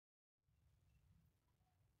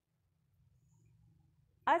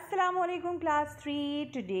Assalamu alaikum class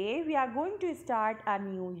 3. Today we are going to start a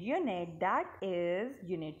new unit, that is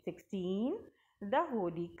unit 16, the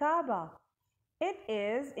Holy Kaaba. It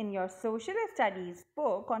is in your social studies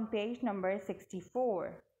book on page number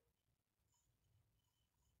 64.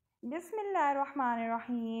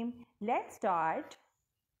 Bismillahirrahmanirrahim. Let's start.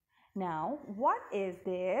 Now, what is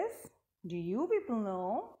this? Do you people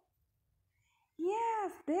know?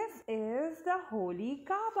 Yes, this is the Holy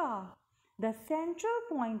Kaaba. The central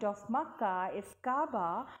point of Makkah is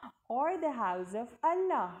Kaaba, or the house of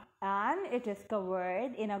Allah, and it is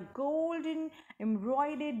covered in a golden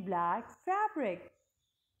embroidered black fabric.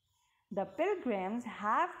 The pilgrims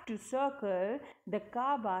have to circle the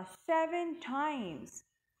Kaaba 7 times.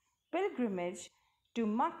 Pilgrimage to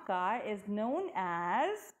Makkah is known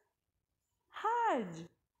as Hajj.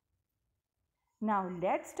 Now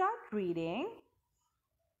let's start reading.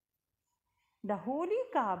 The Holy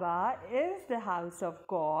Kaaba is the house of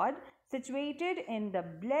God situated in the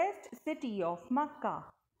blessed city of Makkah.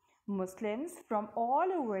 Muslims from all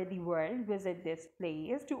over the world visit this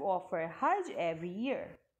place to offer Hajj every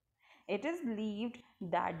year. It is believed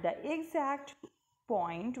that the exact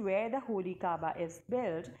point where the Holy Kaaba is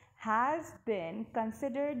built has been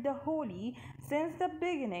considered the holy since the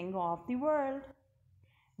beginning of the world.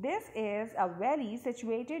 This is a valley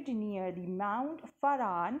situated near the Mount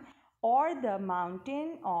Faran, or the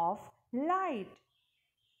mountain of light.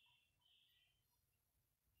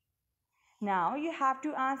 Now you have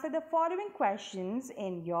to answer the following questions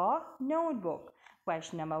in your notebook.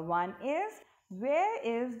 Question number 1 is, where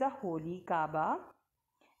is the Holy Kaaba?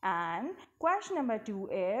 And question number 2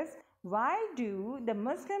 is, why do the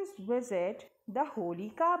Muslims visit the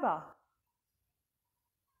Holy Kaaba?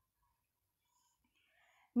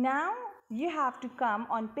 Now you have to come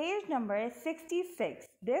on page number 66.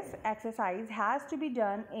 This exercise has to be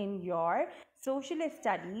done in your social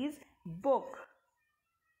studies book.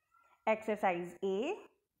 Exercise A.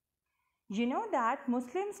 You know that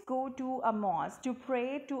Muslims go to a mosque to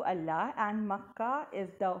pray to Allah, and Makkah is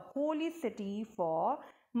the holy city for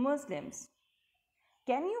Muslims.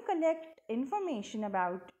 Can you collect information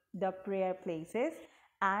about the prayer places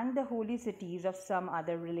and the holy cities of some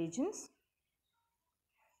other religions?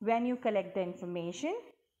 When you collect the information,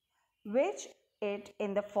 which it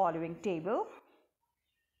in the following table.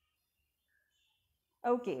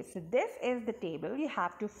 Okay, so this is the table you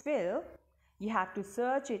have to fill. You have to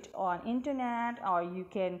search it on internet, or you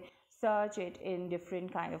can search it in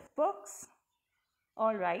different kind of books.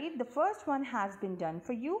 All right, the first one has been done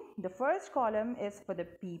for you. The first column is for the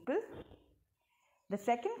people. The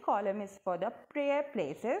second column is for the prayer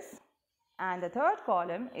places, and the third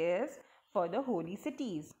column is for the holy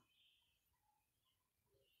cities.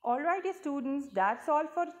 Alrighty students, that's all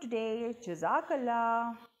for today.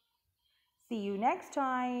 Jazakallah. See you next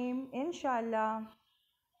time, inshallah.